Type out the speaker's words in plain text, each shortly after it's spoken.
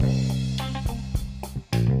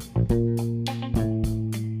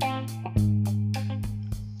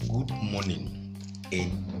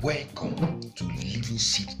Living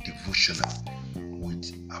Seed Devotional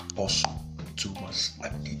with Apostle Thomas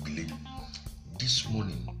Adibile. This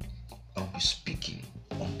morning, I'll be speaking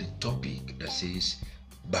on the topic that says,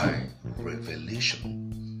 by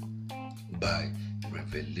revelation. By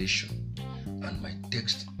revelation. And my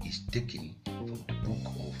text is taken from the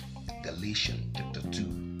book of Galatians chapter 2,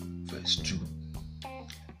 verse 2.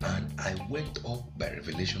 And I went up by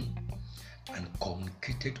revelation and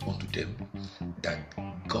communicated unto them that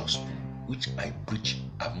gospel which I preach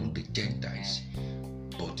among the Gentiles,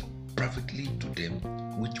 but privately to them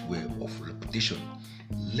which were of reputation,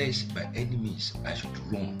 lest by any means I should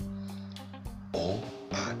run, or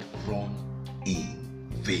had run in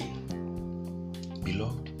vain.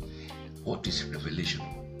 Beloved, what is revelation?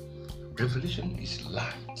 Revelation is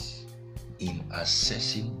light in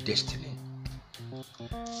assessing destiny.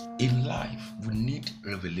 In life, we need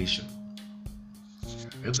revelation.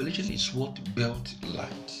 Revelation is what built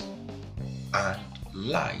light, and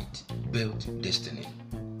light built destiny.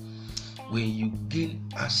 When you gain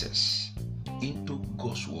access into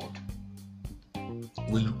God's word,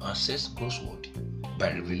 when you access God's word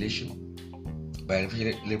by revelation, by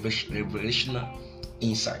revelational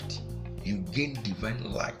insight, you gain divine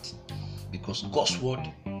light, because God's word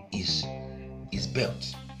is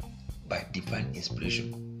built by divine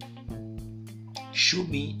inspiration. Show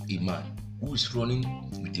me a man who is running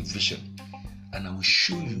with a vision, and I will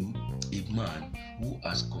show you a man who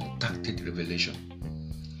has contacted revelation.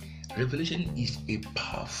 Revelation is a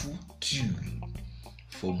powerful tool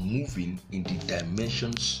for moving in the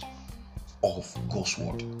dimensions of God's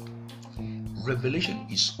word. Revelation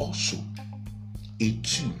is also a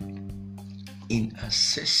tool in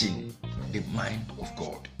assessing the mind of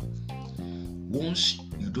God. Once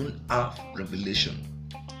you don't have revelation,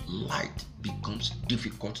 light becomes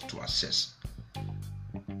difficult to access.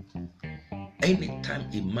 Anytime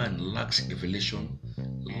a man lacks revelation,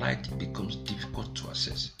 light becomes difficult to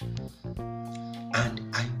access. And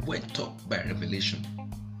I went up by revelation.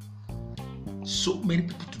 So many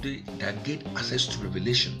people today that get access to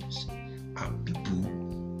revelations are people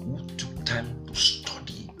who took time to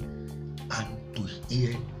study and to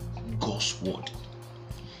hear God's word.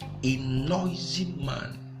 A noisy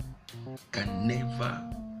man can never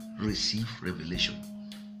receive revelation.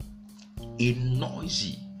 A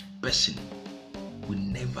noisy person will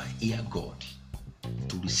never hear God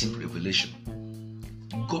to receive revelation.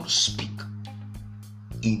 God speaks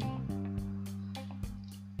in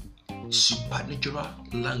supernatural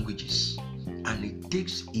languages, and it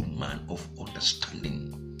takes a man of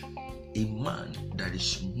understanding, a man that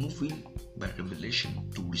is moving by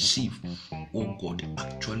revelation, to receive what God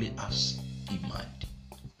actually has in mind.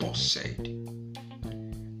 Paul said,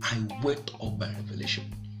 I went up by revelation,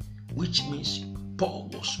 which means Paul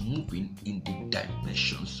was moving in the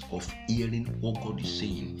dimensions of hearing what God is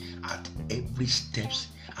saying at every steps,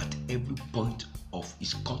 at every point of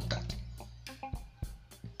his contact.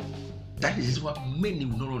 That is why many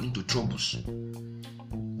will not run into troubles,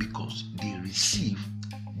 because they receive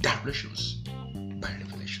directions by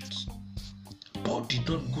revelations. Paul did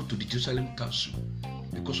not go to the Jerusalem council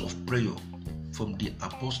because of prayer from the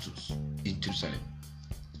apostles in Jerusalem.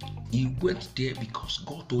 He went there because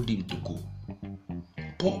God told him to go.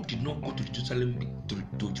 Paul did not go to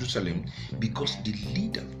Jerusalem because the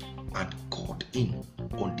leader had called him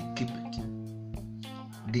on the carpet.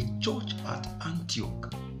 The church at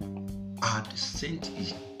Antioch had sent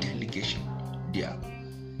his delegation there.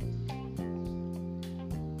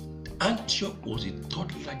 Antioch was the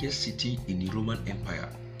third largest city in the Roman Empire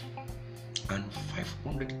and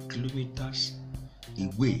 500 kilometers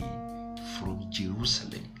away from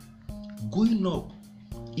Jerusalem. Going up,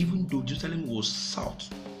 even though Jerusalem was south,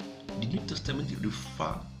 the New Testament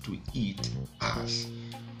refers to it as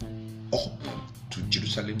up to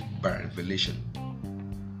Jerusalem by revelation.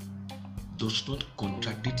 Does not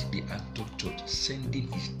contradict the Antioch church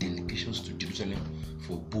sending its delegations to Jerusalem,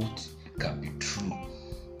 for both can be true.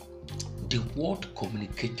 The word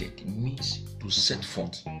communicated means to set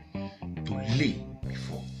forth, to lay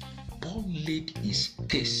before. Paul laid his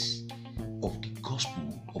case of the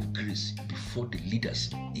gospel of grace before the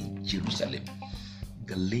leaders in Jerusalem.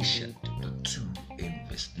 Galatians chapter 2 and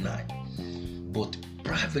verse 9. But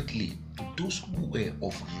privately, to those who were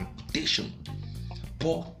of reputation,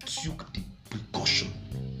 Paul took the precaution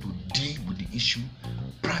to deal with the issue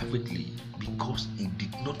privately, because he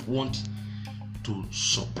did not want to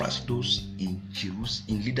surprise those in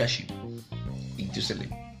leadership in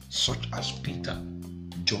Jerusalem, such as Peter,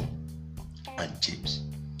 John, and James.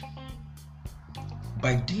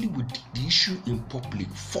 By dealing with the issue in public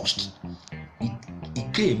first,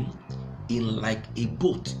 it came in like a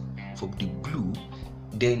boat from the blue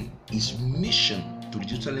then his mission to the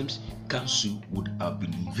Jerusalem council would have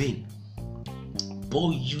been in vain.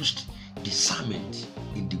 Paul used discernment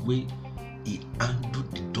in the way he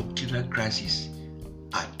handled the doctrinal crisis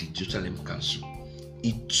at the Jerusalem council.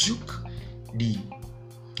 He took the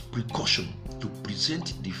precaution to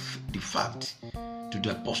present the fact to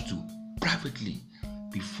the apostle privately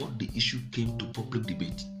before the issue came to public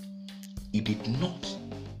debate. He did not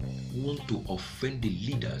want to offend the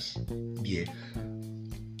leaders there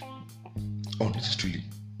unnecessarily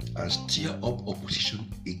and stir up opposition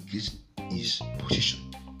against his position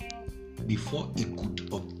before he could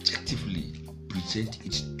objectively present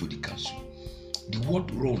it to the council. The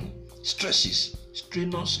word run stresses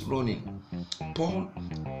strenuous running. Paul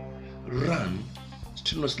ran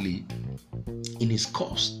strenuously in his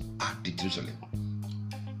course at the Jerusalem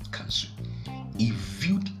council. He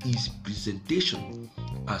viewed his presentation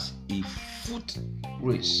as a foot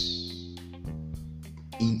race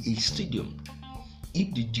in a stadium.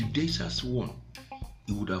 If the Judaizers won,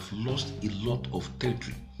 he would have lost a lot of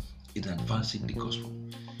territory in advancing the gospel.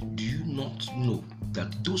 Do you not know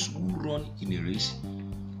that those who run in a race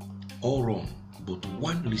all run, but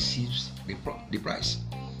one receives the prize?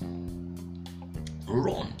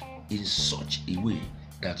 Run in such a way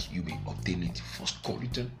that you may obtain it. 1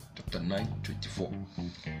 Corinthians chapter 9:24.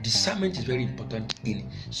 Discernment is very important in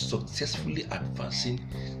successfully advancing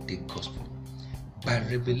the gospel. By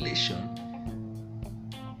revelation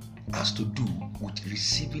has to do with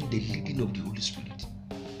receiving the leading of the Holy Spirit.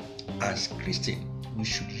 As Christians, we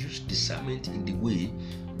should use discernment in the way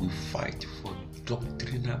we fight for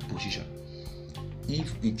doctrinal position.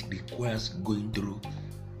 If it requires going through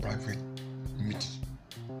private meeting,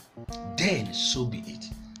 then so be it.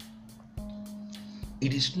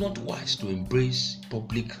 It is not wise to embrace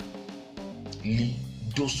publicly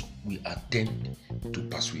those we attempt to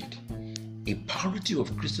persuade. A priority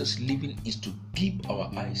of Christians living is to keep our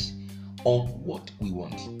eyes on what we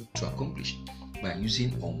want to accomplish. By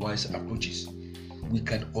using unwise approaches, we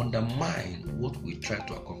can undermine what we try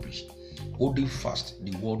to accomplish. Holding fast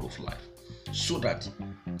the word of life, so that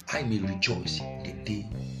I may rejoice in the day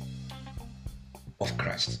of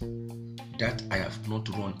Christ, that I have not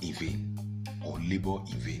run in vain or labor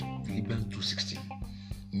in vain. Philippians 2:16.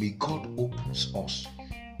 May God open us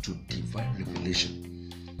to divine revelation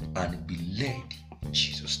and be led in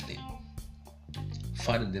Jesus' name.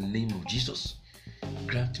 Father, in the name of Jesus,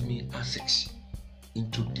 grant me access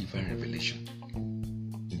into divine revelation.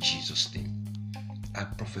 In Jesus' name, I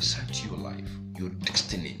prophesy to your life, your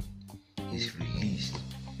destiny is released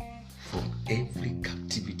from every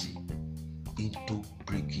captivity into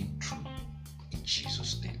breaking through. In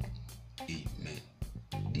Jesus' name, amen.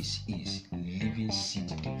 This is Living Seed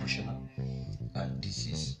Devotional, and this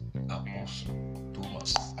is Apostle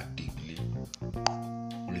Thomas Adebile,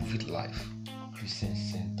 Revealed Life Christian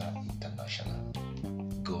Center International.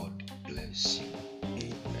 God